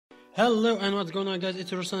Hello and what's going on, guys?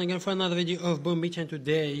 It's Rosan again for another video of Boom Beach, and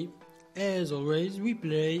today, as always, we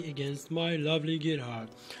play against my lovely Gearheart.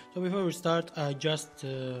 So before we start, I just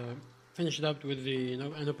finished up with the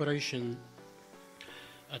an operation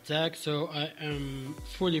attack, so I am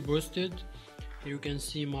fully boosted. You can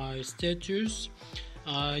see my status.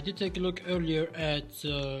 I did take a look earlier at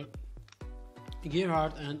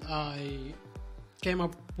Gearheart and I came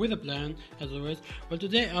up with a plan, as always. Well,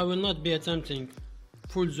 today I will not be attempting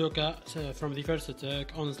full Zooka from the first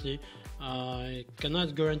attack. Honestly, I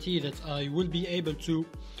cannot guarantee that I will be able to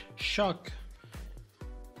shock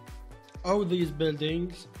all these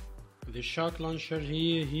buildings. The shock launcher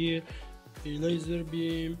here, the laser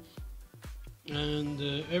beam and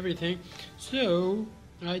everything. So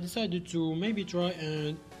I decided to maybe try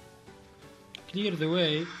and clear the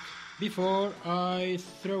way before I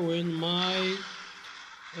throw in my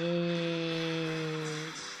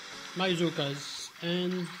Zookas.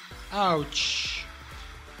 And ouch,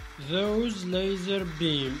 those laser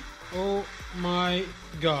beam, oh my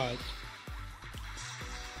god,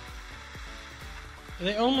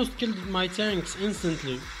 they almost killed my tanks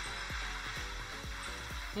instantly.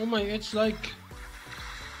 Oh my, it's like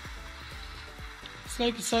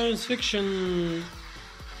a science fiction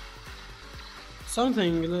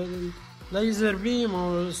something, laser beam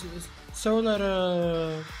or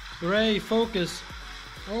solar ray focus.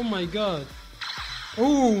 Oh my god.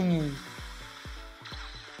 Oh,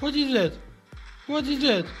 what is that? What is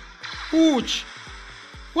that? Ouch!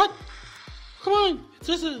 What? Come on! It's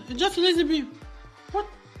just a laser beam. What?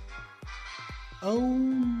 Oh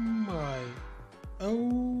my!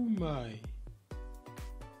 Oh my!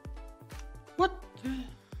 What the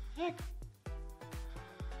heck?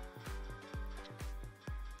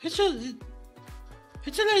 It's a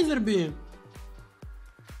laser beam.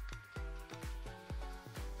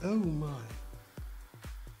 Oh my!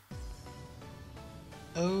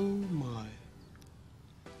 Oh my.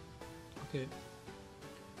 Okay,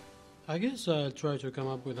 I guess I'll try to come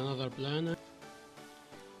up with another plan.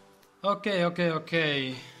 Okay,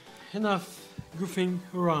 enough goofing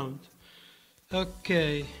around.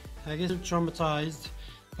 Okay, I guess I'm traumatized,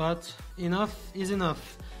 but enough is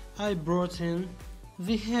enough. I brought in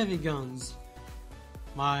the heavy guns,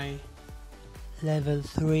 my level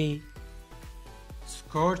 3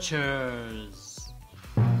 Scorchers.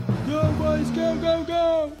 Go boys,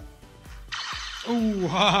 go! Ooh,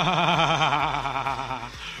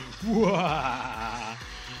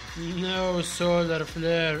 no solar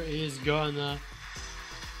flare is gonna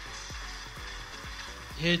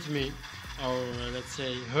hit me, or let's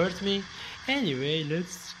say hurt me. Anyway,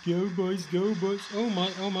 let's go boys. Oh my.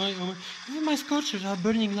 Even my Scorchers are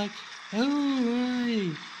burning like, oh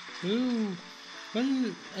my. Oh,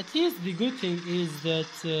 well, at least the good thing is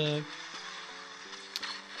that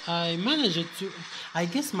I managed to, I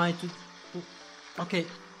guess okay,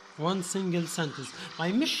 one single sentence.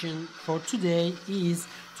 My mission for today is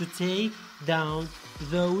to take down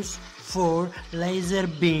those 4 laser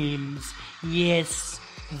beams. Yes,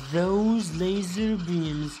 those laser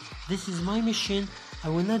beams. This is my mission. I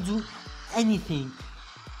will not do anything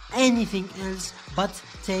else but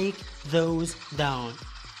take those down.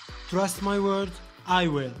 Trust my word, I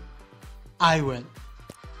will.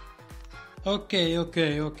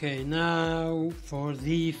 Okay, now for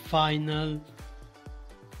the final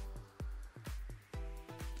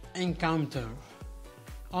encounter.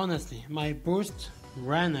 Honestly, my boost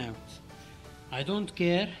ran out. I don't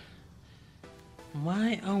care.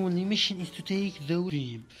 My only mission is to take those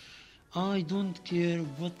beams. I don't care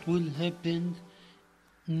what will happen.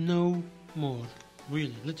 No more.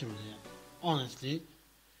 Really, literally. Honestly.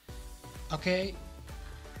 Okay.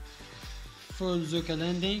 Full Zooka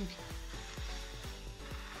landing.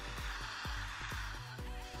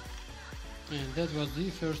 And that was the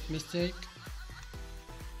first mistake.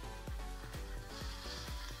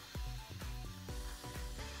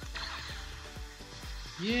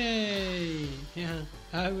 Yay! Yeah,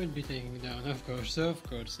 I will be taking down, of course I will.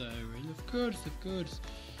 Of course.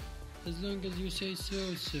 As long as you say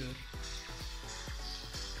so, sir.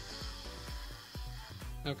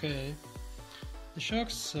 Okay. The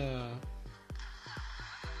shocks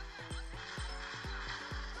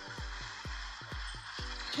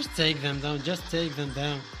just take them down.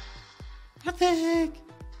 What the heck?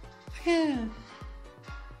 Yeah.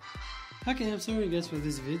 Okay, I'm sorry guys for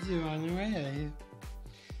this video. Anyway,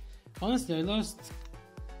 honestly, I lost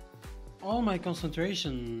all my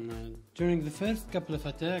concentration during the first couple of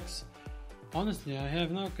attacks. Honestly, I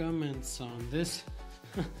have no comments on this,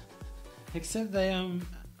 except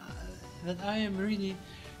that I am really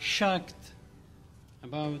shocked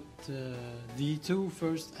about the two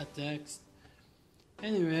first attacks.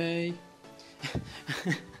 Anyway,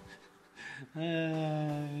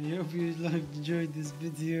 I hope you enjoyed this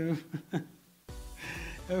video.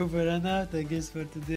 Over and out, I guess, for today.